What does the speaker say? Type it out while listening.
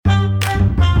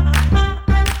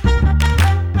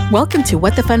Welcome to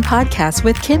What the Fun podcast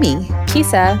with Kimmy,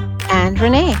 Kisa, and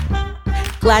Renee.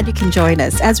 Glad you can join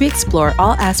us as we explore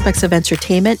all aspects of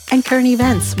entertainment and current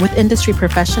events with industry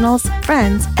professionals,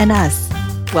 friends, and us.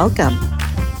 Welcome.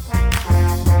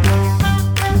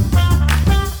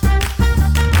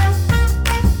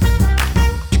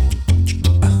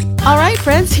 All right,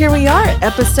 friends, here we are,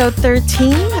 episode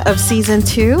 13 of season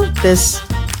 2.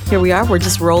 Here we are. We're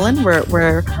just rolling.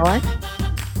 We're what?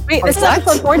 Wait, this is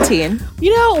episode 14.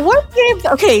 You know what game?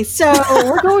 Okay, so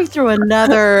we're going through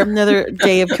another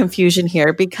day of confusion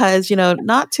here because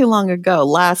not too long ago,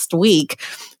 last week,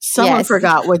 someone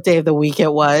forgot what day of the week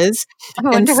it was,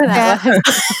 and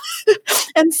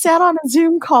sat on a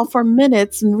Zoom call for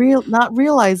minutes and not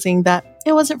realizing that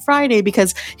it wasn't Friday.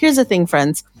 Because here's the thing,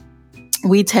 friends.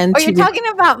 We tend to. You're talking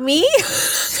about me?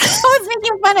 I was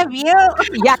making fun of you.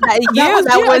 Yeah,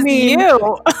 that was you.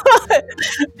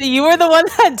 You were the one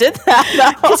that did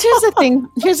that. Because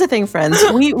here's the thing, friends.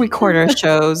 We record our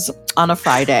shows on a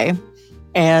Friday,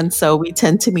 and so we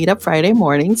tend to meet up Friday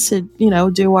mornings to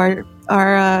do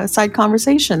our side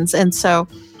conversations. And so,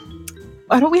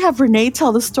 why don't we have Renee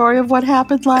tell the story of what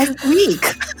happened last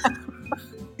week?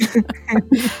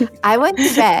 I went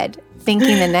to bed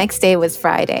thinking the next day was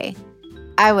Friday.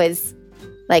 I was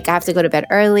like, I have to go to bed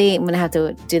early. I'm going to have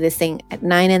to do this thing at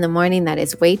 9 a.m. That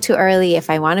is way too early.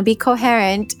 If I want to be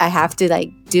coherent, I have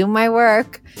to do my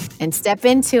work and step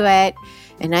into it.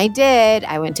 And I did.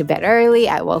 I went to bed early.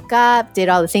 I woke up, did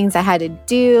all the things I had to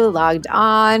do, logged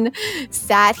on,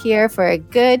 sat here for a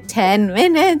good 10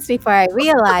 minutes before I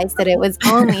realized that it was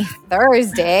only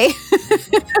Thursday.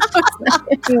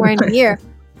 We were near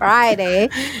Friday.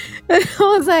 And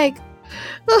I was like,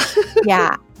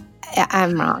 yeah.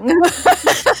 I'm wrong.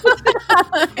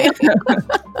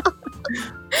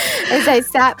 As I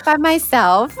sat by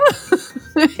myself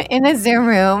in a Zoom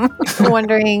room,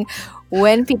 wondering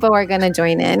when people were going to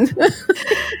join in.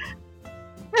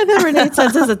 And then Renee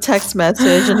sends us a text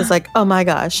message and is like, oh my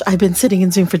gosh, I've been sitting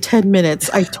in Zoom for 10 minutes.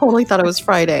 I totally thought it was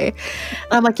Friday.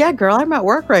 And I'm like, yeah, girl, I'm at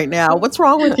work right now. What's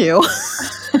wrong with you?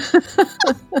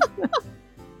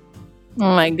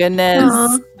 Oh my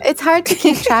goodness. It's hard to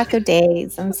keep track of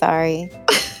days. I'm sorry.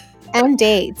 And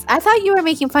dates. I thought you were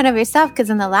making fun of yourself because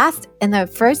in the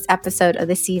first episode of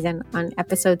the season, on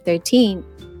episode 13,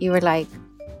 you were like,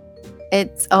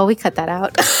 we cut that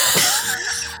out.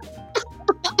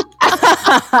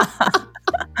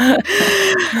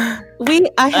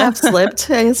 I have slipped.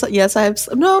 Yes, I have.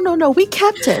 No. We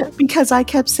kept it because I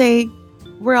kept saying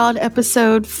we're on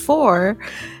episode 4.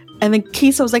 And then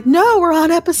Kisa was like, no, we're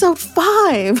on episode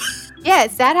 5.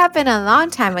 Yes, that happened a long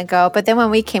time ago. But then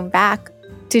when we came back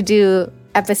to do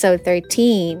episode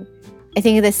 13, I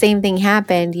think the same thing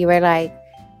happened. You were like,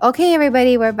 okay,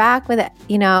 everybody, we're back with,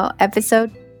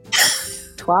 episode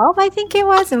 12, I think it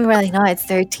was. And we were like, no, it's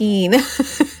 13.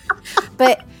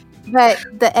 But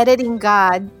the editing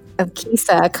god of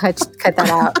Kisa cut that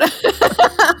out.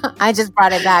 I just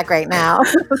brought it back right now.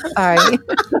 Sorry.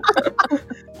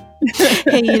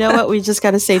 Hey, you know what? We just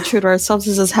got to stay true to ourselves.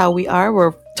 This is how we are.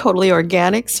 We're totally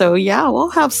organic. So yeah,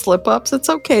 we'll have slip ups. It's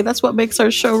okay. That's what makes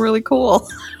our show really cool,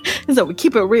 is that we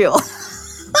keep it real.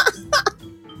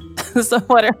 So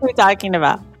what are we talking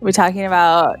about? We're talking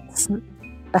about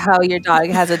how your dog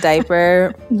has a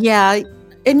diaper. Yeah.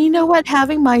 And you know what?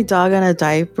 Having my dog on a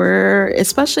diaper,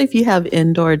 especially if you have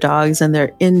indoor dogs and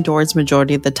they're indoors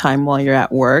majority of the time while you're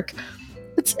at work,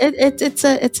 it's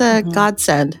a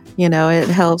godsend. It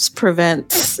helps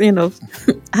prevent,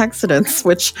 accidents,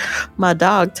 which my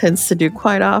dog tends to do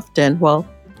quite often. Well,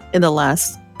 in the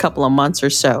last couple of months or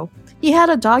so. He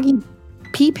had a doggy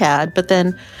pee pad, but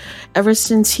then ever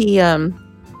since he went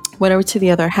over to the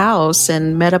other house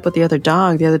and met up with the other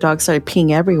dog started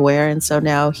peeing everywhere. And so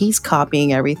now he's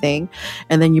copying everything.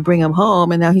 And then you bring him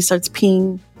home and now he starts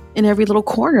peeing in every little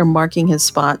corner, marking his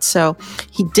spot. So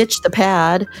he ditched the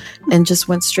pad and just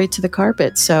went straight to the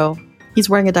carpet. So he's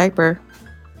wearing a diaper.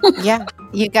 Yeah,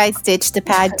 you guys ditched the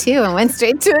pad too and went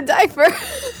straight to a diaper.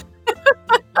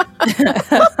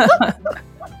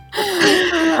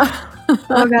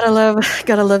 Oh,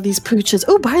 gotta love these pooches.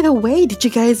 Oh, by the way, did you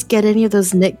guys get any of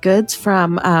those knit goods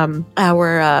from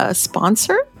our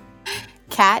sponsor?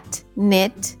 Cat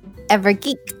Knit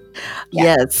Evergeek. Yeah.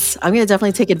 Yes, I'm gonna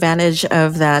definitely take advantage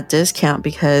of that discount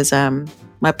because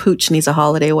my pooch needs a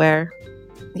holiday wear.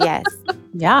 Yes.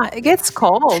 Yeah, it gets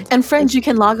cold. And friends, you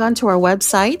can log on to our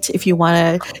website if you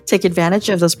want to take advantage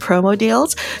of those promo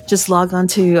deals. Just log on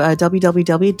to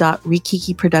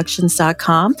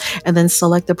www.rikikiproductions.com and then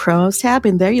select the promos tab.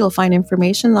 And there you'll find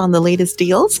information on the latest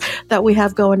deals that we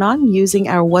have going on using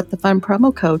our What the Fun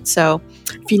promo code. So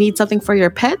If you need something for your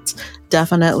pet,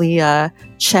 definitely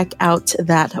check out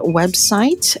that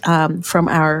website from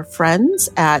our friends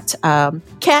at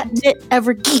Cat Knit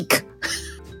Ever Geek.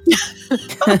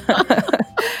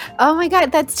 Oh my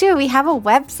God, that's true. We have a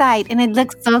website and it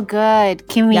looks so good.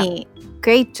 Kimmy,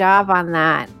 great job on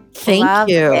that. Thank Loved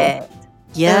you. It.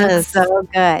 Yes. It looks so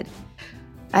good.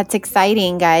 That's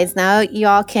exciting, guys. Now you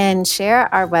all can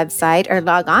share our website or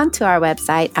log on to our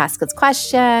website, ask us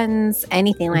questions,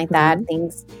 anything like that,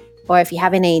 things. Or if you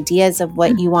have any ideas of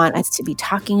what you want us to be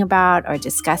talking about or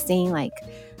discussing, like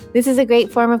this is a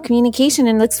great form of communication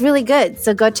and looks really good.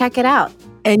 So go check it out.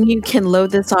 And you can load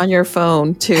this on your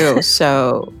phone too.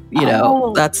 So,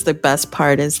 that's the best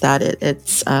part is that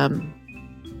it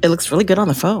looks really good on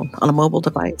the phone, on a mobile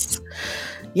device.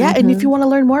 Yeah. And if you want to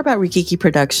learn more about Rikiki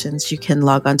Productions, you can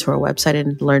log on to our website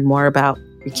and learn more about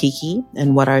Rikiki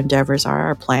and what our endeavors are,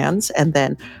 our plans, and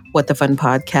then WtFun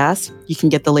podcast. You can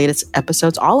get the latest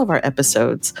episodes, all of our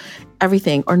episodes,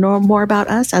 everything, or know more about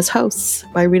us as hosts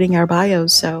by reading our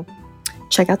bios. So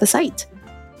check out the site.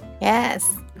 Yes.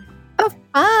 Oh,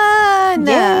 fun.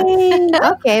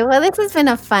 Okay, well, this has been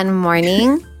a fun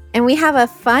morning, and we have a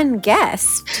fun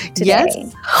guest today.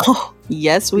 Yes. Oh,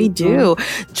 yes, we do.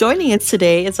 Joining us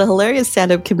today is a hilarious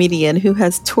stand-up comedian who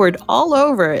has toured all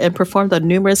over and performed on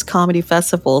numerous comedy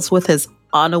festivals with his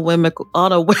on-a-whim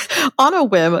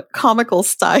comical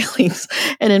stylings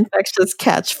and infectious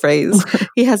catchphrase.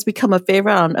 He has become a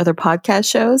favorite on other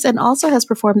podcast shows and also has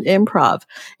performed improv.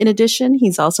 In addition,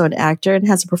 he's also an actor and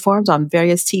has performed on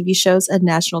various TV shows and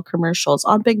national commercials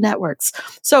on big networks.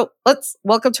 So let's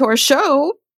welcome to our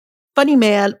show, funny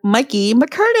man, Mikey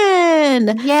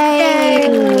McKernan. Yay!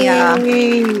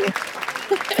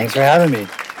 Thanks for having me.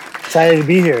 Excited to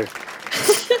be here.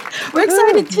 We're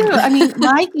excited too. I mean,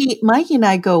 Mikey and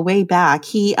I go way back.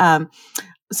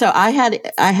 So I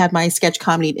had my sketch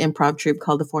comedy and improv troupe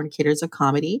called the Fornicators of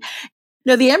Comedy.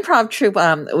 No, the improv troupe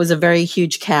was a very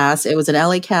huge cast. It was an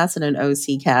LA cast and an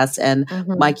OC cast, and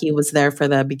Mikey was there for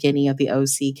the beginning of the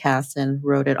OC cast and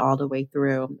wrote it all the way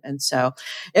through. And so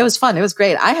it was fun. It was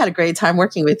great. I had a great time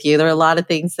working with you. There were a lot of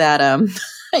things that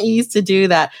you used to do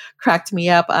that cracked me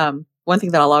up. One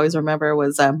thing that I'll always remember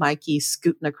was Mikey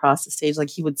scooting across the stage. Like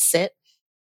he would sit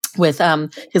with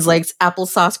his legs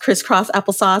applesauce, crisscross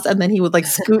applesauce, and then he would like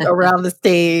scoot around the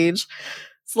stage,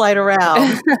 slide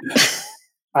around.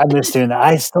 I miss doing that.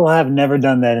 I still have never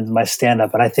done that in my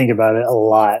stand-up, and I think about it a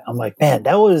lot. I'm like, man,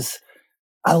 I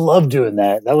love doing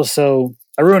that. That was so,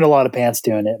 I ruined a lot of pants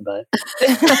doing it, but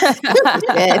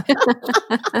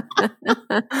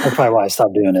that's probably why I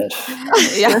stopped doing it.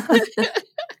 Yeah.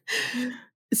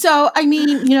 So, I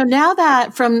mean, now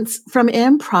that from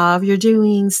improv, you're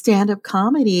doing stand-up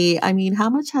comedy. I mean, how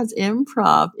much has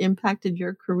improv impacted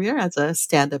your career as a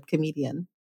stand-up comedian?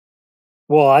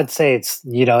 Well, I'd say it's,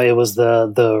 it was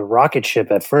the rocket ship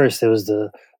at first. It was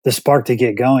the spark to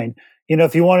get going.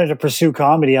 If you wanted to pursue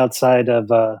comedy outside of,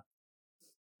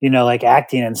 like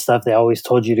acting and stuff, they always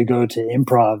told you to go to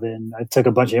improv. And I took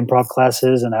a bunch of improv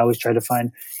classes and I always tried to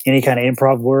find any kind of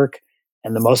improv work.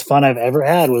 And the most fun I've ever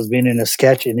had was being in a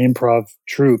sketch and improv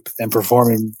troupe and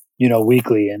performing,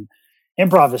 weekly. And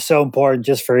improv is so important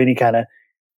just for any kind of,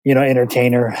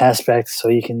 entertainer aspect. So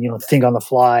you can, think on the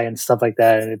fly and stuff like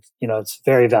that. And it's, it's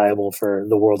very valuable for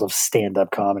the world of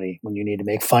stand-up comedy when you need to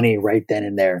make funny right then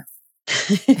and there.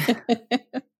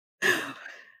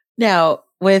 Now,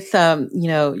 with,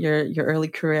 your early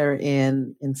career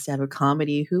in stand-up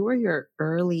comedy, who were your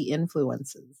early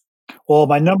influences? Well,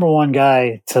 my number one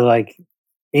guy to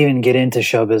even get into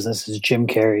show business is Jim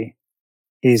Carrey.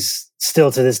 He's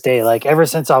still to this day, ever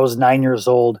since I was 9 years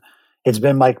old, it's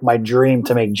been my dream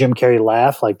to make Jim Carrey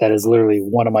laugh. That is literally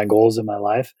one of my goals in my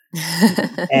life.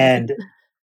 And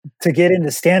to get into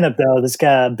stand-up though, this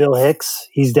guy, Bill Hicks,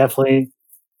 he's definitely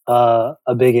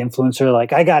a big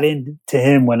influencer. I got into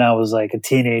him when I was a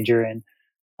teenager and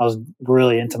I was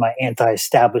really into my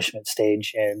anti-establishment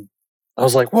stage. And I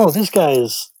was like, whoa, this guy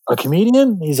is a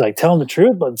comedian. He's telling the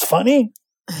truth, but it's funny.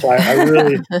 So I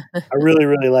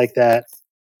really like that.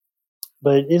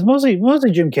 But it's mostly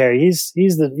Jim Carrey. He's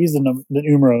the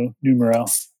numero.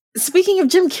 Speaking of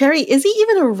Jim Carrey, is he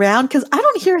even around? Because I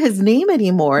don't hear his name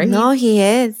anymore. No, he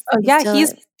is. Oh, yeah,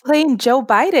 he's playing Joe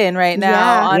Biden right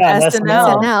now on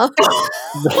SNL.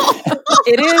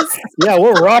 It is. Yeah,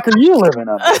 what rock are you living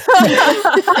on?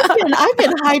 I've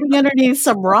been hiding underneath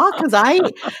some rock because I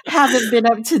haven't been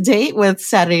up to date with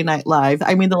Saturday Night Live.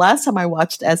 I mean, the last time I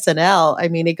watched SNL,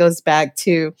 it goes back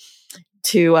to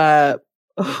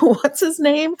what's his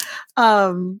name?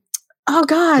 Oh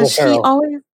gosh, he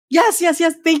always. Yes.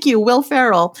 Thank you, Will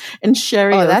Ferrell and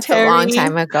Sherry. Oh, that's O'Terry. a long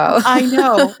time ago.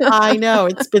 I know.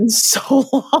 It's been so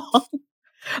long.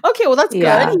 Okay, well, that's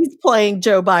good. He's playing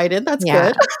Joe Biden. That's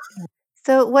good.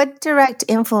 So, what direct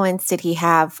influence did he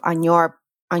have on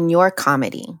your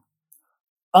comedy?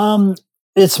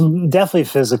 It's definitely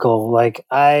physical. Like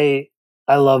I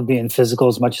love being physical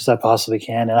as much as I possibly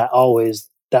can, and that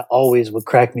always would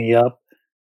crack me up.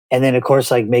 And then of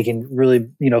course, like making really,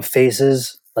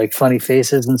 faces, like funny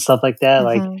faces and stuff like that.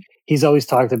 Like he's always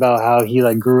talked about how he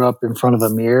like grew up in front of a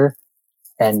mirror,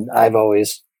 and I've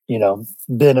always,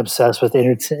 been obsessed with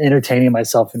entertaining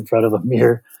myself in front of a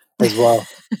mirror as well.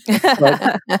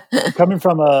 But coming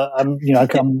from I'm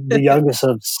the youngest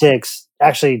of 6.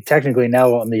 Actually, technically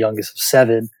now I'm the youngest of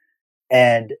 7,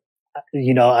 and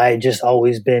I just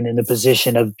always been in the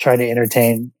position of trying to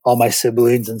entertain all my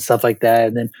siblings and stuff like that.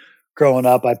 And then growing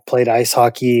up, I played ice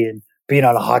hockey and being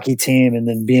on a hockey team, and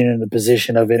then being in the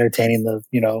position of entertaining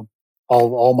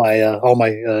all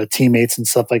my teammates and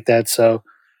stuff like that. So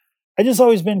I just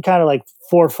always been kind of like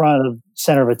forefront of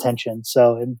center of attention.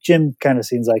 So, and Jim kind of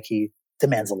seems like he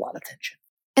demands a lot of attention.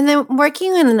 And then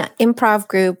working in an improv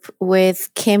group with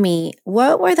Kimmy,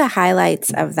 what were the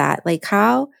highlights of that? Like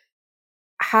how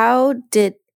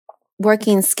did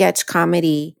working sketch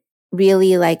comedy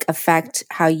really like affect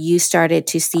how you started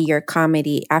to see your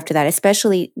comedy after that,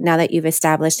 especially now that you've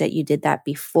established that you did that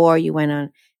before you went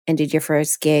on and did your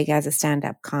first gig as a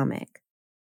stand-up comic?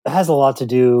 It has a lot to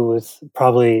do with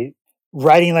probably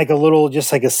writing like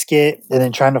just like a skit, and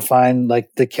then trying to find like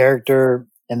the character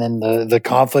and then the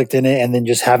conflict in it, and then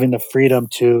just having the freedom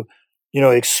to,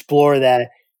 explore that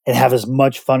and have as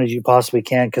much fun as you possibly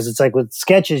can. Cause it's like with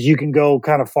sketches, you can go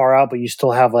kind of far out, but you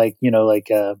still have like, like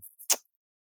a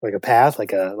path,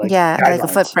 like a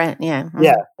footprint. Yeah. Mm-hmm.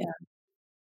 Yeah.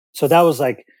 So that was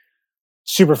like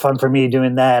super fun for me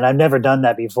doing that. And I've never done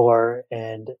that before.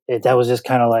 And that was just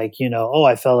kind of like,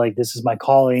 I felt like this is my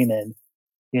calling. And,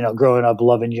 growing up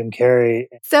loving Jim Carrey.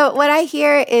 So what I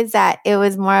hear is that it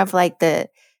was more of like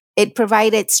it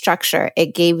provided structure.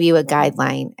 It gave you a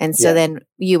guideline. And so then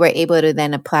you were able to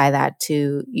then apply that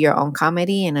to your own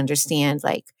comedy and understand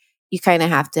like you kind of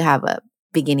have to have a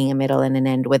beginning, a middle, and an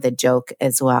end with a joke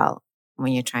as well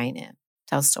when you're trying to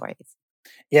tell stories.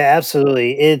 Yeah,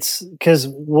 absolutely. It's because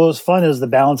what was fun is the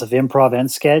balance of improv and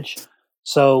sketch.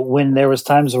 So when there was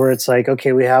times where it's like,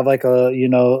 okay, we have like a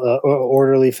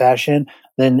orderly fashion,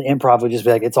 then improv would just be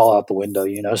like, it's all out the window,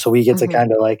 So we get to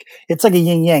kind of like, it's like a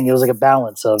yin yang. It was like a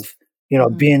balance of,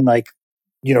 being like,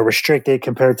 restricted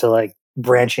compared to like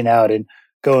branching out and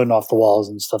going off the walls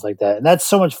and stuff like that. And that's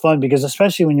so much fun because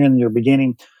especially when you're in your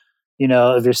beginning,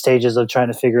 of your stages of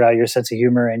trying to figure out your sense of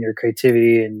humor and your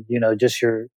creativity and, just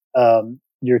your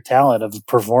talent of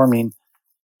performing,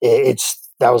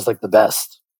 that was like the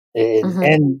best.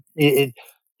 And it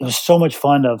was so much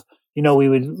fun of, we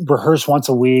would rehearse once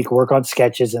a week, work on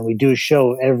sketches, and we do a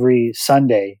show every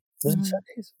Sunday. Wasn't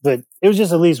Sundays, but it was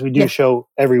just at least we do a show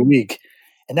every week.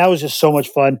 And that was just so much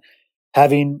fun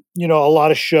having, a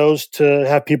lot of shows to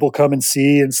have people come and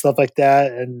see and stuff like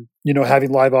that. And,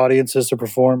 having live audiences to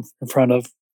perform in front of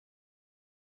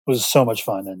was so much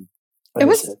fun. And it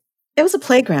was a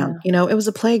playground, it was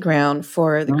a playground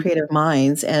for the creative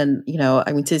minds. And,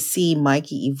 to see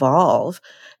Mikey evolve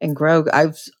and grow,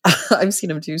 I've seen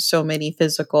him do so many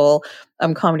physical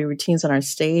comedy routines on our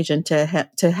stage, and to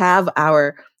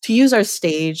use our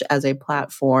stage as a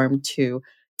platform to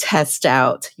test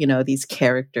out, these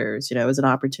characters, it was an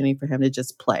opportunity for him to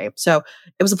just play. So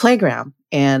it was a playground,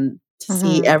 and to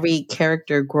see every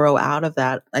character grow out of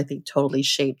that, I think totally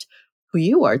shaped who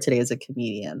you are today as a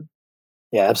comedian.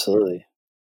 Yeah, absolutely.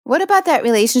 What about that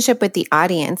relationship with the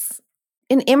audience?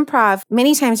 In improv,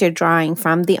 many times you're drawing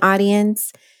from the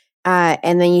audience,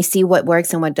 and then you see what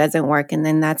works and what doesn't work. And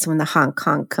then that's when the honk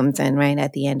comes in right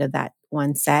at the end of that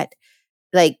one set.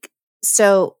 Like,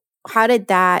 so how did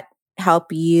that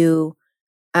help you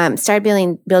start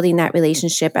building that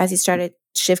relationship as you started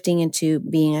shifting into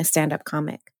being a stand-up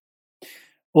comic?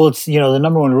 Well, it's, the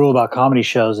number one rule about comedy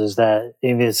shows is that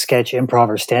if it's sketch, improv,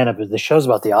 or stand-up, is the show's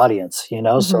about the audience,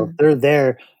 So if they're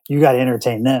there, you got to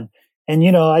entertain them. And,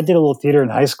 I did a little theater in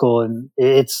high school, and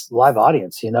it's live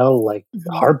audience, like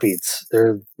heartbeats.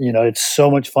 They're, it's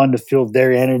so much fun to feel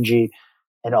their energy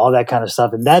and all that kind of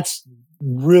stuff. And that's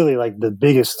really like the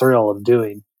biggest thrill of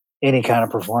doing any kind of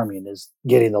performing, is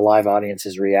getting the live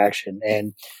audience's reaction.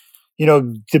 And,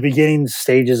 the beginning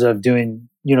stages of doing,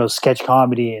 sketch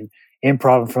comedy and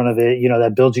improv in front of it,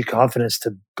 that builds you confidence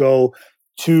to go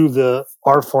to the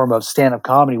art form of stand-up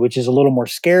comedy, which is a little more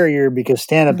scarier because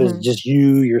stand-up is just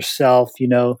you, yourself,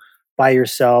 by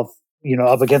yourself,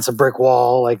 up against a brick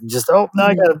wall, like just, oh, no,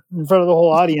 I got it in front of the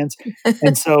whole audience.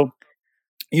 And so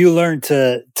you learn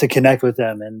to connect with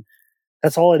them. And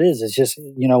that's all it is. It's just,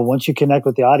 once you connect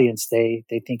with the audience, they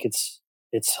think it's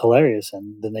hilarious,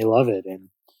 and then they love it.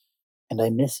 And I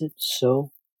miss it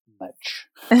so much.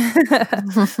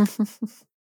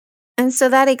 And so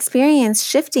that experience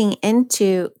shifting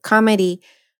into comedy,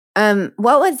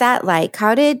 what was that like?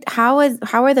 How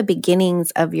were the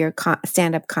beginnings of your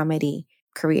stand-up comedy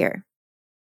career?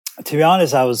 To be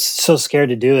honest, I was so scared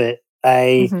to do it.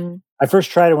 I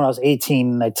first tried it when I was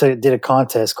 18. And I did a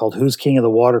contest called Who's King of the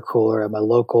Water Cooler at my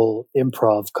local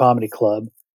improv comedy club.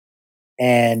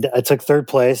 And I took third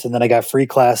place, and then I got free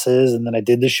classes, and then I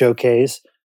did the showcase.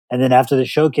 And then after the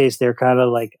showcase, they're kind of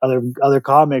like other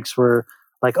comics were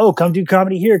like, oh, come do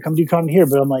comedy here, come do comedy here.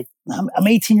 But I'm like, I'm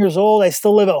 18 years old. I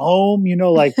still live at home.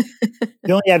 Like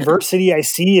the only adversity I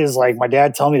see is like my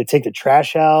dad telling me to take the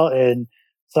trash out. And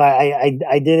so I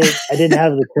didn't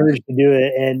have the courage to do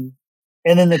it.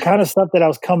 And then the kind of stuff that I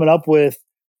was coming up with,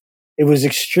 it was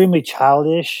extremely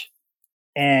childish.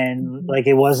 And like,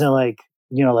 it wasn't like,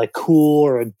 like cool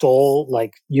or adult,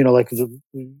 like, like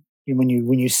when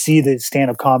you see the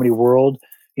stand-up comedy world,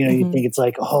 you think it's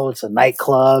like, oh, it's a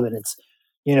nightclub and it's,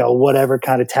 whatever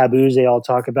kind of taboos they all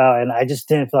talk about. And I just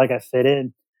didn't feel like I fit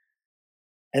in.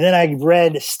 And then I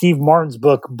read Steve Martin's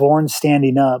book, Born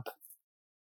Standing Up.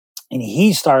 And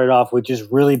he started off with just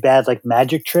really bad, like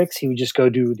magic tricks. He would just go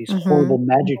do these horrible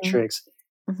magic tricks.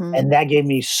 And that gave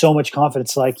me so much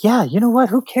confidence. Like, yeah, you know what?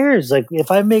 Who cares? Like, if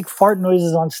I make fart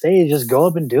noises on stage, just go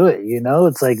up and do it.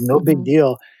 It's like no big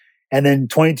deal. And then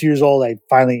 22 years old, I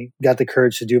finally got the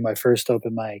courage to do my first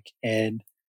open mic and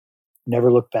never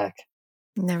looked back.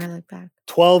 Never looked back.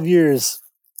 12 years.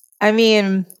 I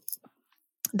mean,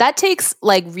 that takes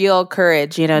like real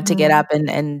courage, to get up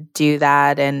and do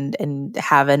that and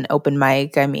have an open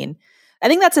mic. I mean, I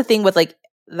think that's the thing with like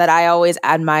that I always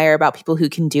admire about people who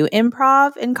can do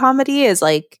improv in comedy is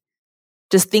like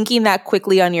just thinking that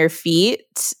quickly on your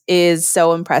feet is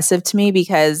so impressive to me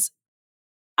because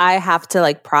I have to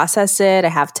like process it. I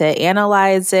have to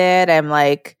analyze it. I'm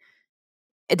like,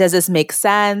 does this make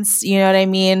sense? You know what I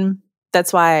mean?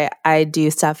 That's why I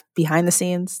do stuff behind the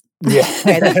scenes. Yeah.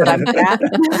 That's what I'm good at.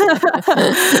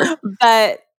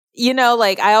 But,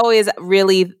 like I always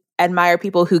really admire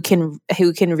people who can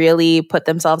really put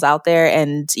themselves out there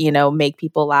and, make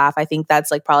people laugh. I think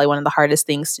that's like probably one of the hardest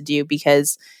things to do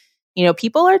because,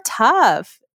 people are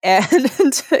tough. And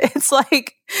it's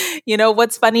like,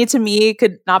 what's funny to me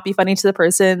could not be funny to the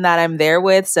person that I'm there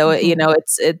with. So,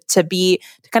 to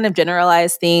kind of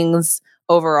generalize things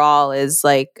overall is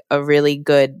like a really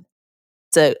good,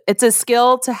 it's a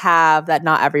skill to have that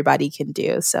not everybody can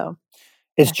do. So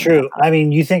it's true. I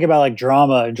mean, you think about like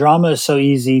drama. Drama is so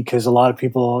easy because a lot of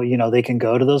people, they can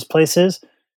go to those places,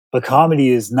 but comedy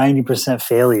is 90%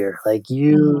 failure. Like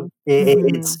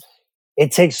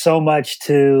it takes so much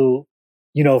to,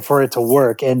 for it to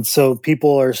work. And so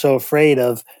people are so afraid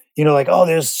of, like, oh,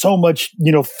 there's so much,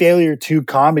 failure to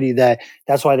comedy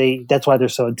that's why they're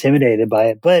so intimidated by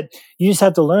it. But you just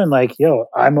have to learn like,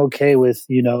 I'm okay with,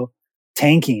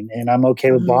 tanking and I'm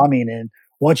okay with bombing. And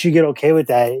once you get okay with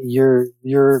that,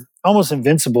 you're almost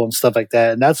invincible and stuff like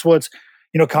that. And that's what's,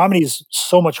 comedy is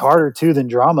so much harder too than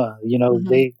drama.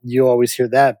 You always hear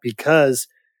that because,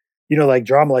 like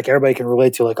drama, like everybody can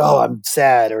relate to like, oh, I'm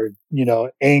sad or,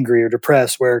 angry or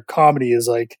depressed, where comedy is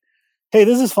like, hey,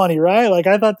 this is funny, right? Like,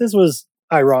 I thought this was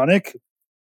ironic.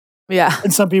 Yeah.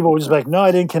 And some people will just be like, no,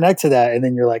 I didn't connect to that. And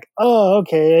then you're like, oh,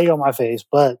 okay, egg on my face.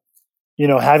 But,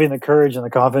 having the courage and the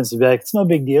confidence to be like, it's no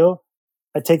big deal.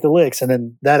 I take the licks. And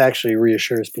then that actually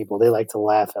reassures people. They like to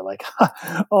laugh at like,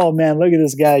 oh man, look at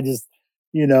this guy just,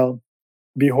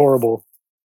 be horrible.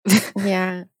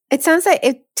 Yeah. It sounds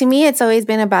like to me, it's always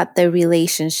been about the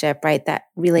relationship, right? That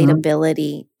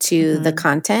relatability to the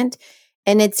content.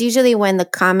 And it's usually when the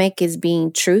comic is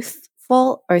being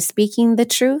truthful or speaking the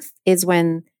truth is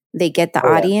when they get the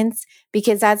audience,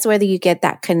 because that's where you get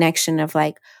that connection of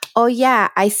like, oh yeah,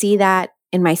 I see that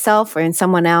in myself or in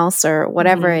someone else or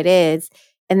whatever it is.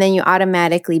 And then you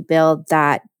automatically build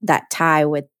that tie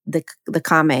with the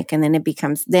comic. And then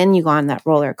then you go on that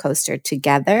roller coaster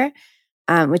together,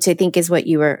 which I think is what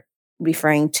you were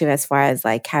referring to as far as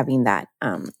like having that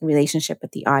relationship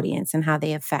with the audience and how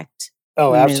they affect.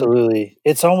 Oh, absolutely.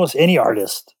 It's almost any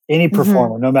artist, any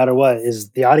performer, no matter what, is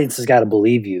the audience has got to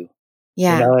believe you.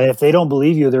 Yeah. If they don't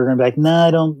believe you, they're going to be like, no,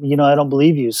 I don't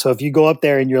believe you. So if you go up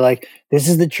there and you're like, this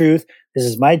is the truth, this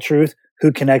is my truth,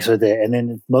 who connects with it? And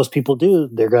then most people do,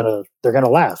 they're going to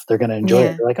laugh. They're going to enjoy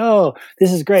it. They're like, oh,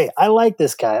 this is great. I like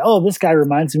this guy. Oh, this guy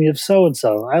reminds me of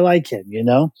so-and-so. I like him,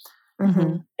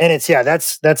 Mm-hmm. And it's,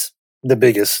 that's the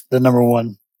biggest, the number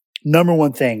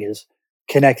one thing is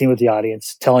connecting with the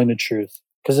audience, telling the truth.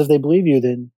 Because if they believe you,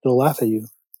 then they'll laugh at you.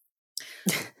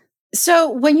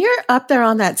 So when you're up there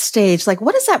on that stage, like,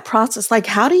 what is that process like?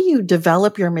 How do you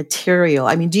develop your material?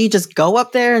 I mean, do you just go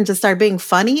up there and just start being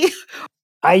funny?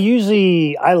 I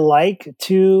like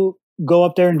to go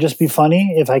up there and just be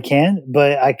funny if I can,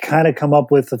 but I kind of come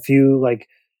up with a few, like,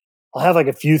 I'll have like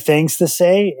a few things to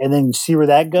say and then see where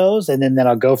that goes. And then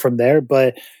I'll go from there.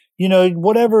 But,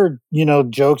 whatever,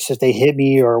 jokes, if they hit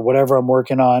me or whatever I'm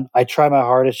working on, I try my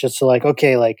hardest just to like,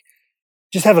 okay, like,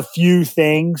 just have a few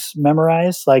things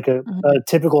memorized. Like a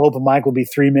typical open mic will be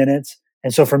 3 minutes.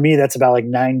 And so for me, that's about like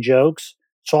 9 jokes.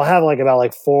 So I'll have like about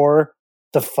like 4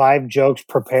 to 5 jokes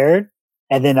prepared.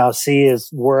 And then I'll see is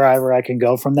wherever I can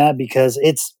go from that, because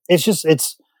it's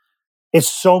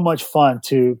so much fun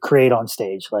to create on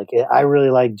stage. Like I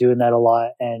really like doing that a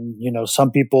lot. And,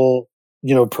 some people,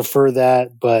 prefer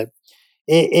that, but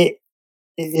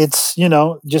it's,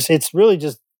 it's really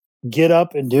just get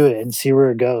up and do it and see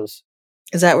where it goes.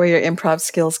 Is that where your improv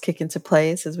skills kick into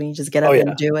place? Is when you just get up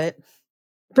and do it?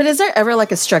 But is there ever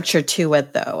like a structure to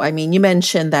it though? I mean, you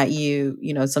mentioned that you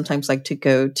sometimes like to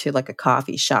go to like a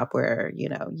coffee shop where,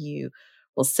 you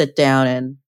will sit down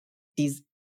and these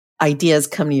ideas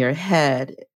come to your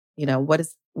head.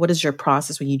 What is your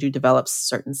process when you do develop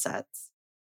certain sets?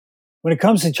 When it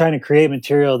comes to trying to create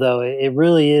material though, it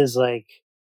really is like,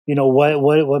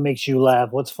 what makes you laugh?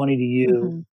 What's funny to you?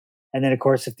 Mm-hmm. And then of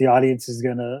course, if the audience is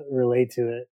going to relate to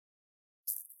it.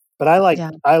 But I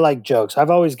like jokes.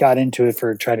 I've always got into it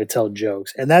for trying to tell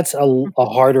jokes. And that's a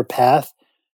harder path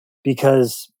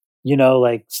because,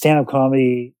 like stand-up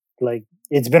comedy, like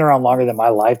it's been around longer than my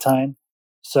lifetime.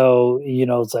 So,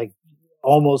 it's like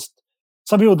almost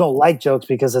some people don't like jokes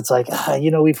because it's like,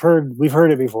 we've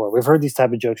heard it before. We've heard these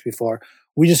type of jokes before.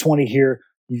 We just want to hear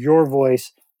your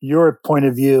voice, your point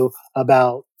of view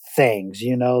about things,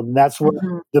 and that's what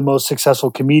the most successful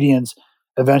comedians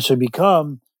eventually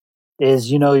become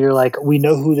is, you're like, we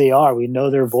know who they are. We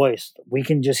know their voice. We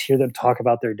can just hear them talk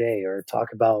about their day or talk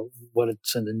about what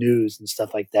it's in the news and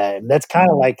stuff like that. And that's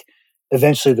kind of like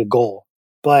eventually the goal.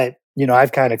 But,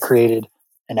 I've kind of created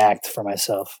an act for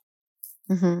myself.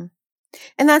 Mm-hmm.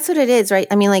 And that's what it is, right?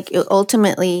 I mean, like you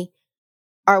ultimately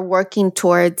are working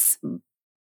towards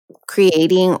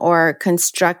creating or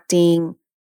constructing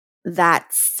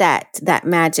that set, that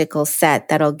magical set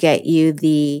that'll get you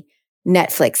the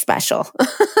Netflix special.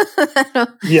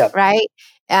 Yeah. Right.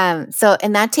 So,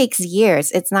 and that takes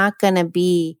years. It's not going to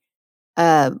be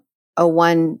a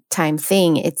one-time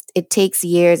thing. It takes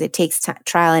years. It takes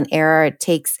trial and error. It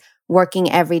takes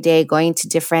working every day, going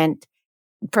to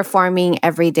performing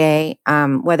every day,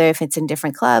 whether if it's in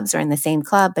different clubs or in the same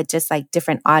club, but just like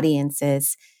different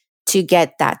audiences to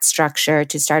get that structure,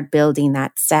 to start building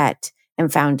that set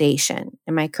and foundation.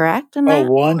 Am I correct in that?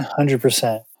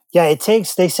 100%. Yeah,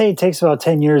 they say it takes about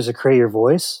 10 years to create your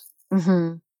voice.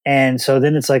 Mm-hmm. And so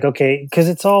then it's like, okay, because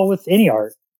it's all with any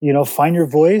art, find your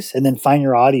voice and then find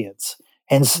your audience.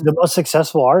 And the most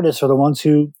successful artists are the ones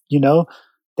who,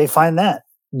 they find that,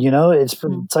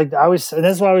 it's like and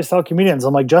that's why I always tell comedians,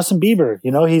 I'm like, Justin Bieber,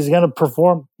 he's going to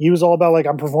perform. He was all about like,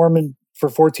 I'm performing for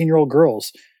 14-year-old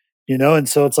girls, and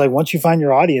so it's like, once you find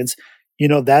your audience,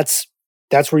 that's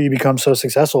where you become so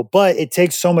successful. But it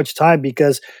takes so much time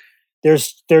because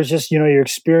there's just, you're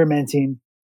experimenting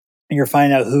and you're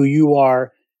finding out who you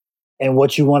are and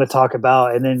what you want to talk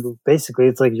about. And then basically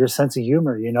it's like your sense of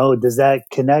humor, does that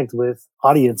connect with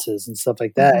audiences and stuff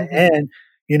like that? Mm-hmm. And,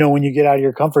 when you get out of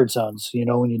your comfort zones,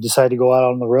 when you decide to go out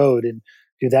on the road and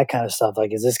do that kind of stuff,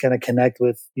 like, is this going to connect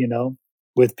with,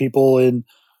 with people in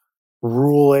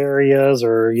rural areas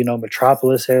or,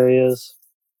 metropolis areas?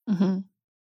 Mm-hmm.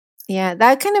 Yeah,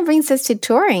 that kind of brings us to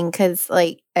touring because,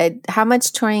 like, how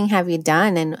much touring have you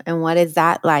done, and what is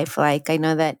that life like? I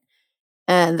know that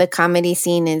the comedy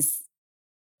scene it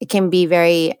can be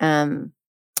very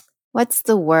what's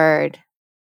the word?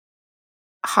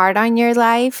 Hard on your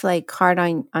life, like hard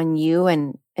on you,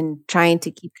 and trying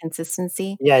to keep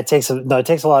consistency. Yeah, it takes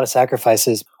a lot of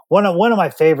sacrifices. One of my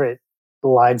favorite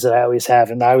lines that I always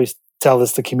have, and I always tell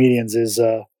this to comedians, is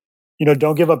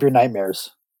don't give up your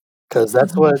nightmares, because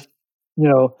that's what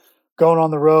going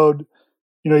on the road.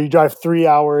 You drive 3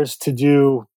 hours to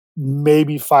do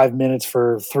maybe 5 minutes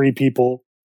for 3 people,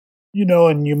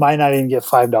 and you might not even get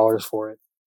 $5 for it.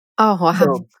 Oh,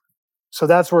 wow. So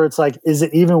that's where it's like, is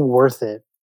it even worth it?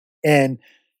 And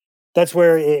that's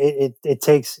where it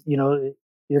takes,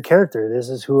 your character. This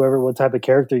is what type of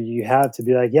character you have to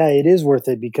be like, yeah, it is worth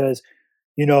it, because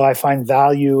I find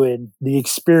value in the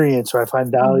experience, or I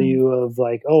find value of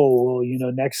like, oh,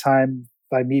 well, next time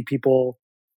if I meet people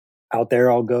out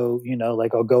there, I'll go,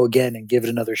 I'll go again and give it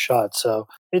another shot. So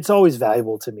it's always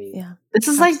valuable to me. Yeah. This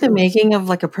is like the making of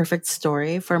like a perfect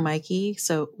story for Mikey.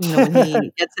 So, when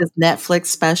he gets his Netflix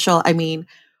special, I mean,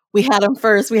 we had him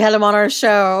first. We had him on our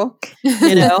show,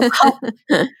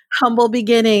 humble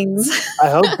beginnings. I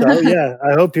hope so. Yeah.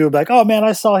 I hope people be like, oh man,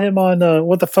 I saw him on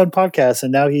WtFun podcast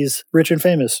and now he's rich and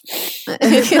famous.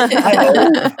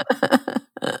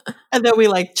 And then we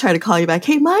like try to call you back.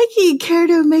 Hey, Mikey, care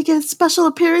to make a special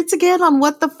appearance again on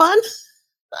WtFun?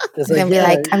 It's gonna be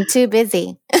like, I'm too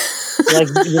busy. Like,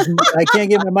 I can't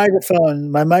get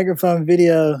my microphone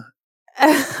video.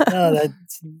 No,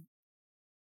 that's...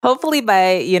 Hopefully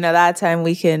by, that time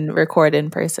we can record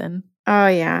in person. Oh,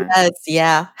 yeah. Yes,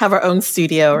 yeah. Have our own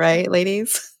studio, right,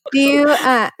 ladies? Do you,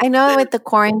 I know with the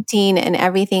quarantine and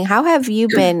everything, how have you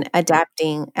been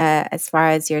adapting as far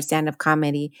as your stand-up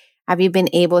comedy? Have you been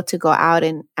able to go out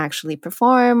and actually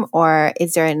perform, or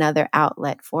is there another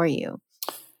outlet for you?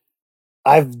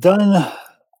 I've done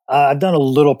a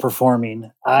little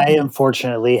performing. I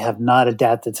unfortunately have not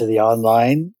adapted to the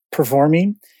online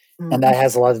performing, and that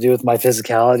has a lot to do with my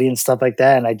physicality and stuff like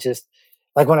that. And I just,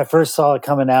 like, when I first saw it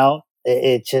coming out,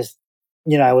 it just,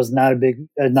 I was not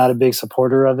a big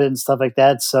supporter of it and stuff like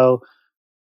that. So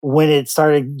when it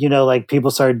started, like people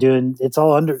started doing, it's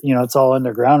all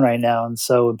underground right now. And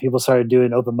so when people started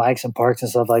doing open mics and parks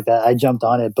and stuff like that, I jumped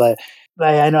on it. But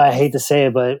I know I hate to say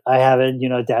it, but I haven't,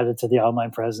 adapted to the online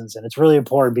presence. And it's really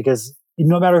important because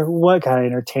no matter what kind of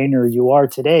entertainer you are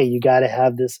today, you got to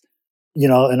have this, an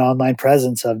online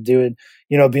presence of doing,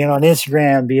 being on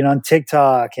Instagram, being on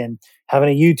TikTok, and having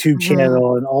a YouTube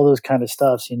channel and all those kind of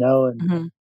stuffs, and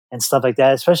stuff like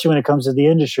that, especially when it comes to the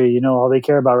industry. All they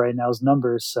care about right now is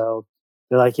numbers. So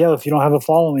they're like, yo, if you don't have a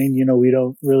following, we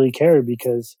don't really care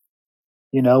because,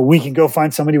 we can go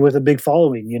find somebody with a big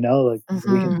following, like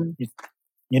we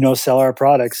can, sell our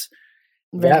products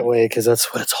that way because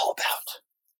that's what it's all about.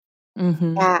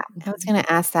 Yeah, I was going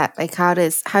to ask that. Like, how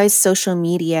is social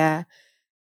media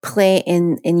play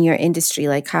in your industry?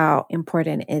 Like, how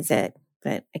important is it?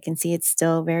 But I can see it's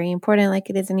still very important, like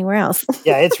it is anywhere else.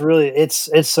 Yeah,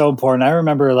 it's so important. I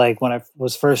remember like when I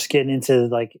was first getting into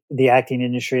like the acting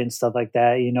industry and stuff like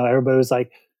that, everybody was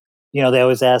like, they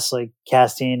always ask like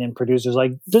casting and producers,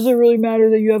 like, does it really matter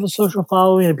that you have a social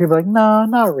following? And people are like, no,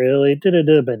 not really.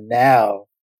 But now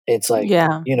it's like,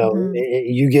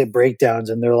 you get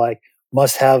breakdowns and they're like,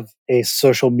 must have a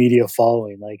social media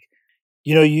following. Like,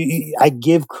 I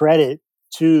give credit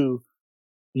to,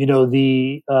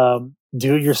 the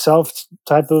do it yourself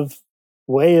type of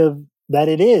way of that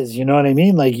it is. You know what I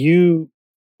mean? Like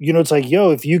it's like,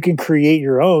 yo, if you can create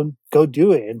your own, go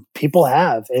do it. And people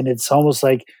have. And it's almost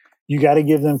like you got to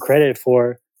give them credit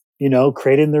for,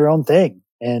 creating their own thing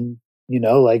and,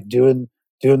 like doing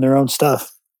their own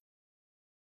stuff.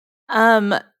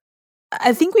 I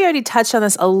think we already touched on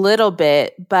this a little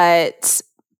bit, but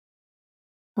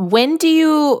when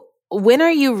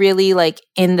are you really like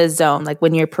in the zone? Like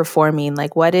when you're performing,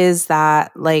 like what is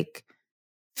that like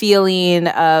feeling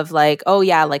of like, oh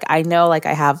yeah, like I know like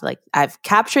I've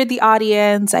captured the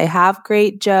audience, I have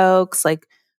great jokes. Like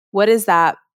what is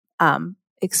that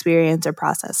experience or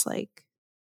process like?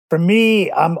 For me,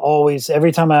 I'm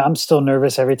still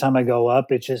nervous every time I go up.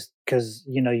 It's just because,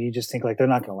 you just think like, they're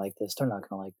not going to like this. They're not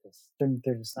going to like this.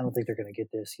 They're just, I don't think they're going to get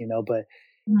this, but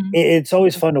it's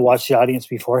always fun to watch the audience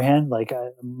beforehand. Like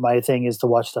my thing is to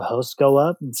watch the hosts go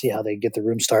up and see how they get the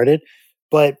room started.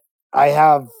 But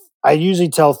I usually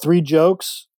tell 3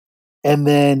 jokes. And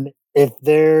then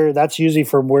that's usually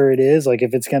from where it is. Like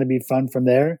if it's going to be fun from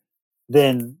there,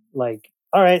 then like,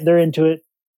 all right, they're into it.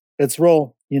 Let's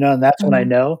roll, and that's when I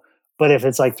know. But if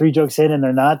it's like 3 jokes in and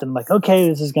they're not, then I'm like, okay,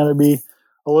 this is going to be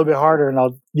a little bit harder. And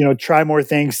I'll, try more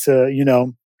things to,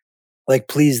 like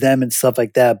please them and stuff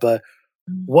like that. But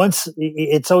once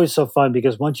it's always so fun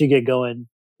because once you get going,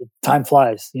 time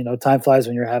flies. Time flies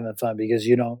when you're having fun because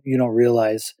you don't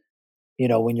realize,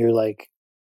 when you're like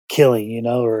killing,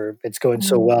 or it's going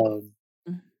so well.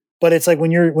 But it's like when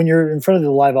you're in front of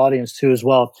the live audience too as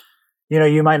well.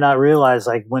 You might not realize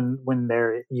like when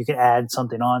you can add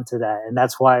something on to that, and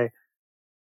that's why.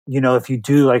 If you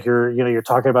do like you're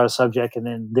talking about a subject and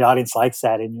then the audience likes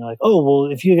that, and you're like, oh well,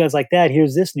 if you guys like that,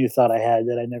 here's this new thought I had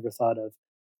that I never thought of.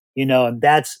 And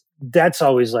that's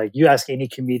always like, you ask any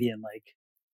comedian, like,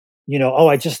 oh,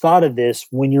 I just thought of this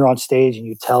when you're on stage and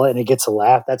you tell it and it gets a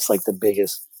laugh. That's like the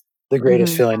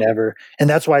greatest feeling ever. And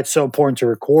that's why it's so important to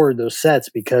record those sets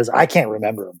because I can't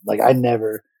remember them. Like I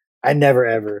never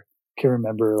ever can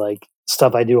remember like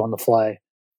stuff I do on the fly.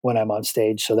 when I'm on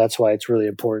stage. So that's why it's really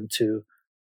important to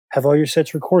have all your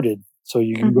sets recorded so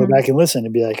you can go back and listen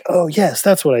and be like, oh, yes,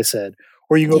 that's what I said.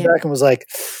 Or you go back and was like,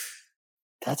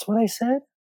 that's what I said?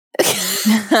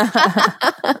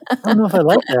 I don't know if I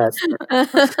like that.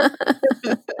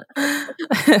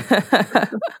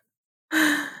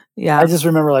 Yeah. I just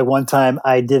remember like one time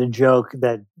I did a joke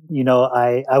that,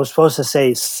 I was supposed to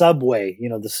say Subway,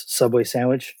 the Subway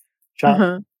sandwich shop.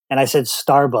 And I said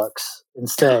Starbucks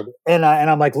instead. And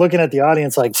I'm like looking at the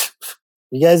audience like,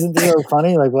 you guys didn't think it was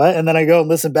funny? Like what? And then I go and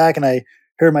listen back and I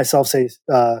heard myself say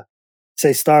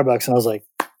Starbucks. And I was like,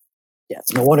 yeah,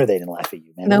 it's no wonder they didn't laugh at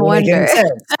you, man. No wonder.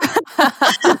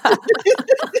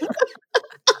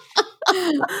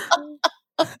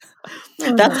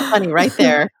 That's funny right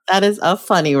there. That is a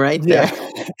funny right there.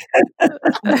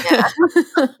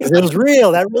 It was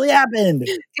real. That really happened.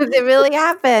 Because it really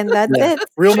happened. That's it.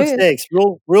 Real mistakes.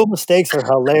 Real mistakes are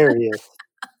hilarious.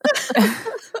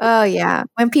 Oh yeah.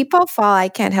 When people fall, I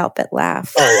can't help but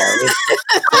laugh. Oh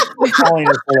yeah. Falling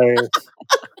is hilarious.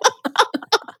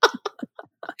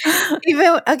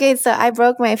 So I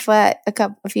broke my foot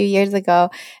a few years ago,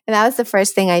 and that was the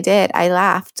first thing I did. I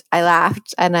laughed,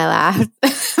 and I laughed.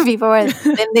 People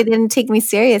they didn't take me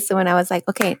serious. So when I was like,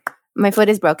 okay, my foot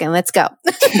is broken, let's go.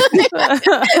 They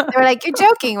were like, you're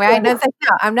joking, right? And I was like,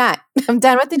 no, I'm not. I'm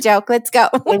done with the joke. Let's go.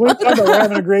 Like, we're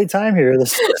having a great time here.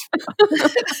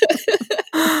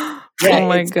 Oh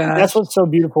my God. That's what's so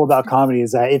beautiful about comedy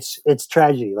is that it's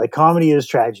tragedy. Like comedy is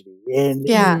tragedy. And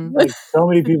like so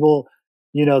many people,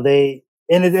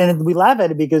 and we laugh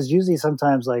at it because usually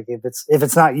sometimes like if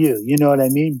it's not you, you know what I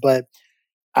mean? But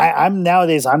I'm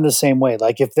nowadays I'm the same way.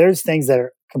 Like if there's things that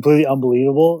are completely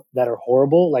unbelievable, that are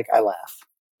horrible, like I laugh.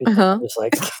 It's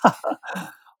like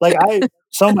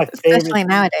some of my favorite, especially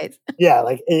nowadays. Yeah,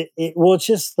 like it's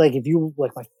just like if you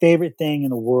like my favorite thing in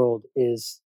the world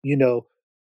is to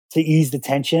ease the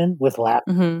tension with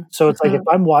laughter. So it's like if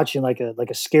I'm watching like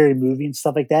a scary movie and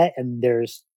stuff like that, and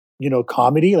there's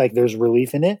comedy, like there's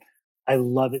relief in it. I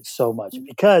love it so much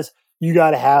because you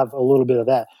got to have a little bit of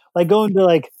that. Like going to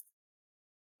like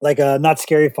not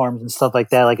scary farms and stuff like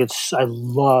that. Like I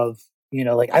love,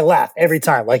 like I laugh every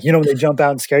time. Like, when they jump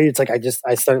out and scare you, it's like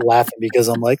I start laughing because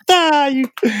I'm like, you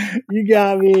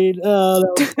got me. Oh,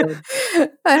 that was fun.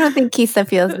 I don't think Kisa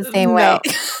feels the same way.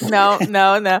 No.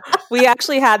 We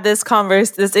actually had this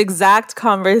exact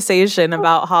conversation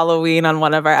about Halloween on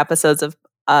one of our episodes of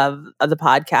the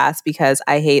podcast because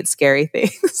I hate scary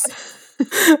things.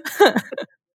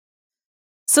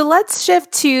 So let's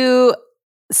shift to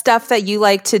stuff that you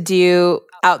like to do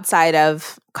outside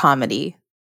of comedy.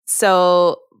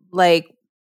 So like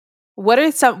what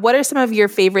are some of your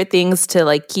favorite things to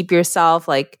like keep yourself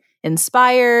like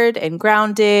inspired and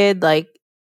grounded? Like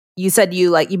you said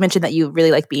you mentioned that you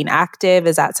really like being active.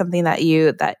 Is that something that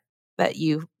you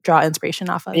draw inspiration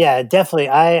off of? Yeah, definitely.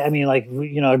 I mean like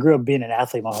I grew up being an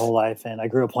athlete my whole life and I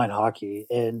grew up playing hockey,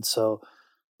 and so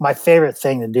my favorite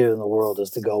thing to do in the world is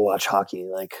to go watch hockey.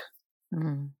 Like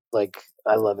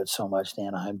I love it so much. The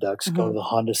Anaheim Ducks, go to the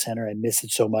Honda Center. I miss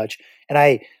it so much. And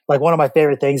I like one of my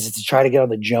favorite things is to try to get on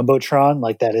the Jumbotron.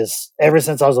 Like that is ever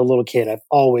since I was a little kid, I've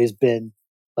always been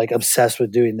like obsessed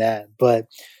with doing that. And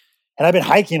I've been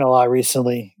hiking a lot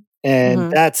recently,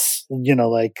 and that's,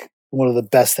 like one of the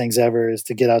best things ever is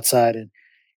to get outside and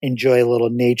enjoy a little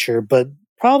nature. But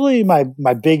probably my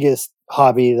biggest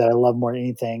hobby that I love more than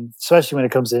anything, especially when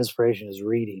it comes to inspiration, is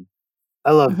reading.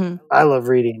 I love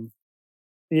reading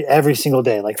every single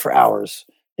day, like for hours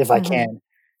if I can.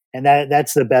 And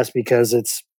that's the best because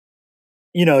it's,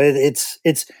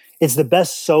 it's the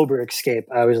best sober escape.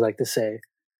 I always like to say,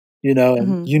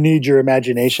 and you need your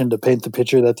imagination to paint the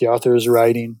picture that the author is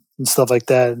writing and stuff like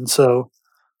that. And so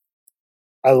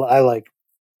I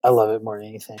love it more than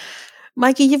anything.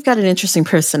 Mikey, you've got an interesting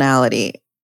personality.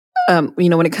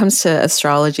 When it comes to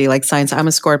astrology, like signs, I'm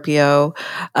a Scorpio.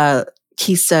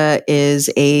 Kisa is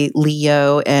a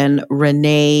Leo and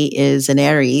Renee is an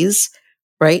Aries,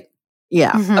 right?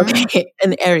 Yeah. Okay.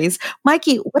 An Aries.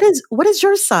 Mikey, what is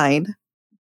your sign?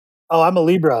 Oh, I'm a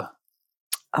Libra.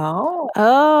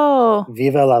 Oh.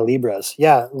 Viva la Libras.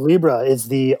 Yeah. Libra is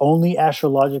the only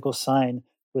astrological sign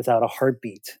without a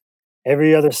heartbeat.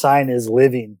 Every other sign is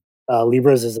living.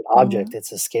 Libras is an object.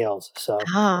 It's a scales. So,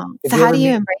 how do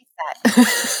you embrace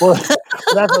that? Well,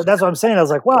 that's what I'm saying. I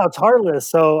was like, wow, it's heartless.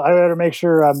 So I better make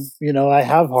sure I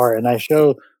have heart and I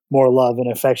show more love and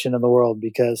affection in the world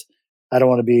because I don't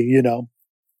want to be,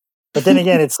 But then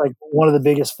again, it's like one of the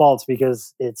biggest faults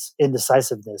because it's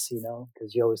indecisiveness,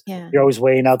 because you're always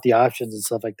weighing out the options and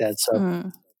stuff like that.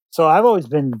 So I've always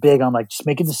been big on like, just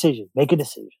make a decision.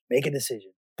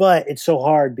 But it's so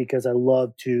hard because I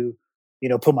love to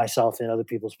put myself in other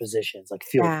people's positions, like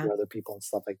feel for other people and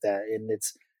stuff like that. And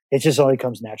it just only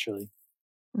comes naturally.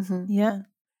 Mm-hmm. Yeah.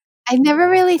 I never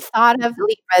really thought of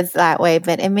Libras that way,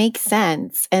 but it makes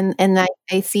sense. And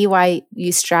I see why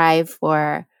you strive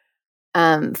for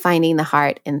finding the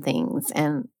heart in things.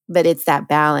 But it's that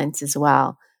balance as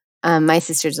well. My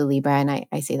sister's a Libra, and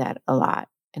I see that a lot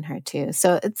in her too.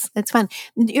 So it's fun.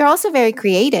 You're also very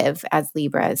creative as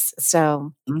Libras.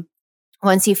 So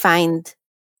once you find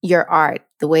your art,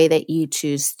 the way that you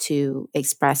choose to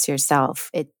express yourself,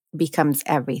 it becomes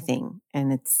everything.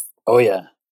 And it's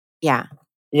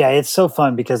it's so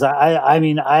fun because I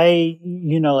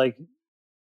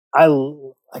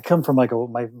come from like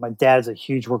my dad's a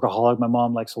huge workaholic. My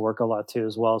mom likes to work a lot too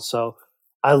as well. So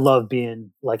I love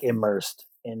being like immersed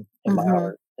in my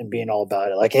art and being all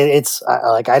about it. Like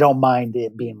I don't mind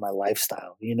it being my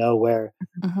lifestyle, where,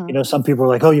 some people are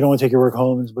like, oh, you don't want to take your work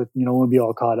home, but want to be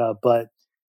all caught up. But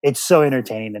it's so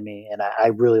entertaining to me. And I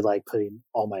really like putting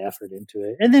all my effort into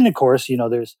it. And then of course,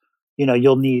 there's,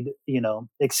 you'll need,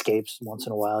 escapes once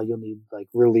in a while. You'll need like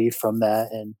relief from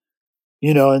that. And,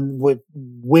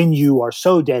 when you are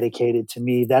so dedicated to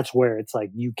me, that's where it's like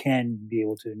you can be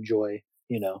able to enjoy,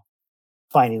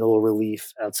 finding a little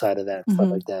relief outside of that,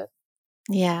 stuff like that.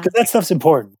 Yeah. Because that stuff's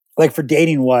important. Like for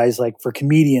dating wise, like for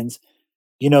comedians,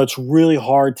 it's really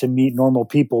hard to meet normal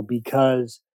people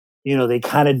because, they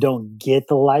kind of don't get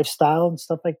the lifestyle and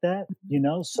stuff like that,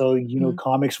 So,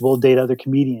 comics will date other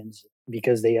comedians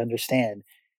because they understand.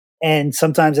 And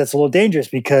sometimes that's a little dangerous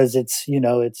because it's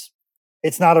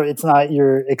not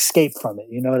your escape from it.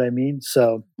 You know what I mean?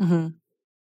 So,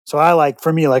 so I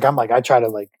try to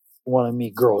like want to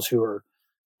meet girls who are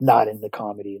not into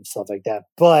comedy and stuff like that,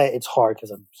 but it's hard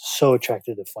because I'm so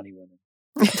attracted to funny women.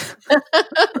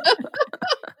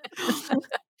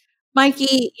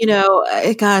 Mikey,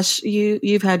 gosh,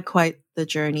 you've had quite the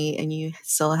journey, and you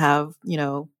still have,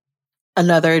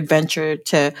 another adventure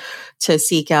to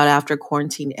seek out after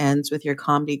quarantine ends with your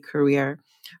comedy career.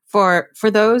 For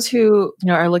those who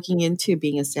are looking into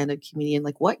being a stand-up comedian,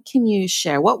 like what can you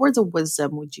share? What words of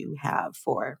wisdom would you have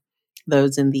for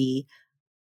those in the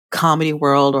comedy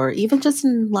world, or even just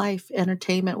in life,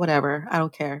 entertainment, whatever? I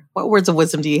don't care. What words of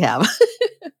wisdom do you have?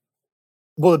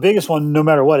 Well, the biggest one, no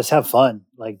matter what, is have fun.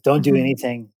 Like, don't do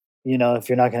anything, if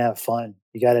you're not going to have fun.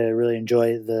 You got to really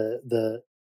enjoy the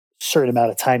certain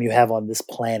amount of time you have on this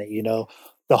planet.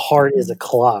 The heart is a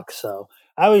clock. So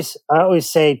I always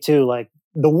say too, like,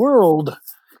 the world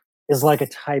is like a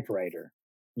typewriter,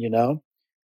 the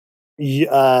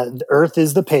earth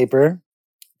is the paper,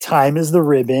 time is the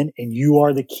ribbon, and you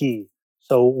are the key.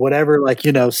 So whatever, like,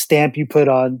 stamp you put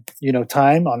on,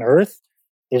 time on earth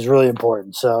is really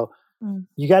important. So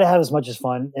you got to have as much as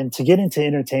fun. And to get into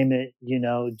entertainment,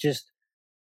 just,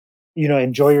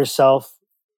 enjoy yourself,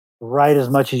 write as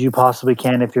much as you possibly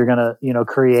can if you're going to,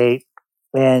 create,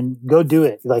 and go do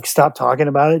it. Like, stop talking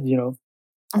about it,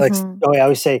 Like, I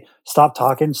always say, stop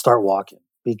talking, start walking,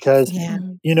 because,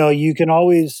 you can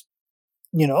always,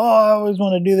 I always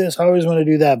want to do this, I always want to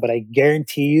do that. But I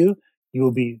guarantee you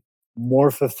will be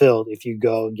more fulfilled if you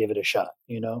go and give it a shot,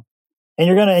 and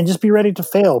and just be ready to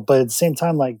fail. But at the same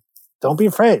time, like, don't be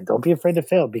afraid. Don't be afraid to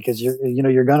fail, because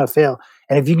you're going to fail.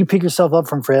 And if you can pick yourself up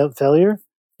from failure,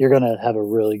 you're going to have a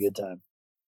really good time.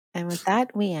 And with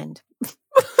that, we end.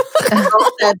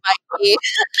 Well said, Mikey.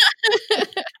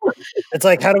 It's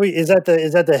like, is that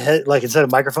the head, like, instead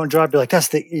of microphone drop, you're like, that's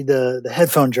the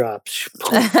headphone drop.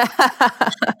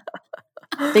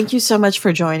 Thank you so much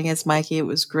for joining us, Mikey. It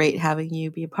was great having you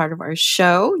be a part of our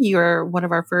show. You're one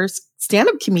of our first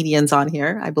stand-up comedians on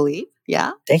here, I believe.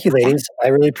 Yeah. Thank you, ladies. I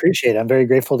really appreciate it. I'm very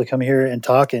grateful to come here and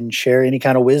talk and share any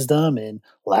kind of wisdom and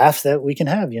laughs that we can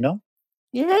have, Yeah.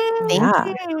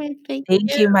 Thank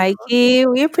you, Mikey.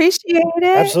 We appreciate it.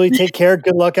 Absolutely. Take care.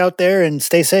 Good luck out there and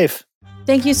stay safe.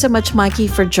 Thank you so much, Mikey,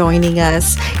 for joining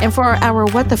us. And for our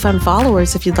WtFun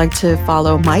followers, if you'd like to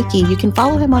follow Mikey, you can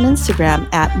follow him on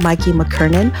Instagram at Mikey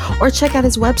McKernan, or check out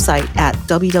his website at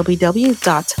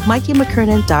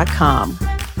www.MikeyMcKernan.com.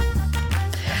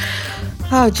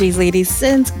 Oh, geez, ladies,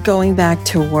 since going back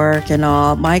to work and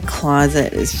all, my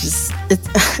closet is just,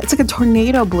 it's like a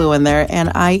tornado blew in there,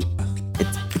 and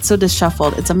it's so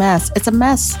disheveled. It's a mess. It's a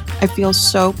mess. I feel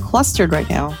so clustered right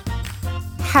now.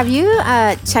 Have you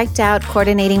checked out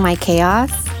Coordinating My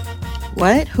Chaos?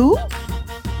 What? Who?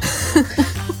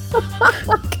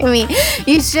 I mean,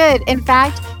 you should. In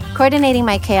fact, Coordinating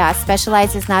My Chaos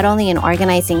specializes not only in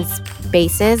organizing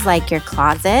spaces like your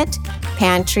closet,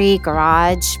 pantry,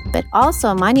 garage, but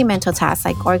also monumental tasks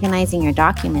like organizing your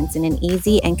documents in an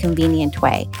easy and convenient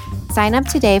way. Sign up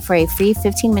today for a free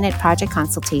 15-minute project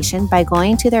consultation by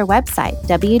going to their website,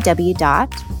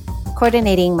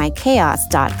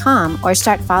 www.coordinatingmychaos.com, or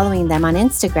start following them on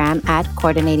Instagram at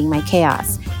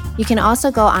coordinatingmychaos. You can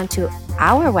also go onto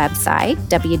our website,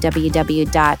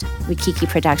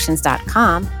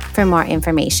 www.wikikiproductions.com, for more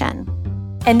information.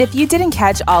 And if you didn't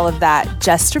catch all of that,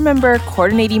 just remember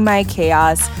Coordinating My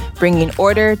Chaos, bringing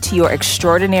order to your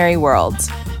extraordinary world.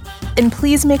 And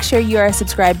please make sure you are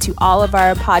subscribed to all of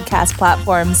our podcast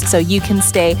platforms so you can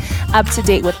stay up to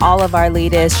date with all of our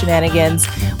latest shenanigans.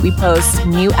 We post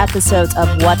new episodes of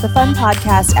WtFun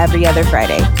podcast every other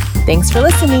Friday. Thanks for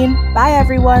listening. Bye,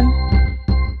 everyone.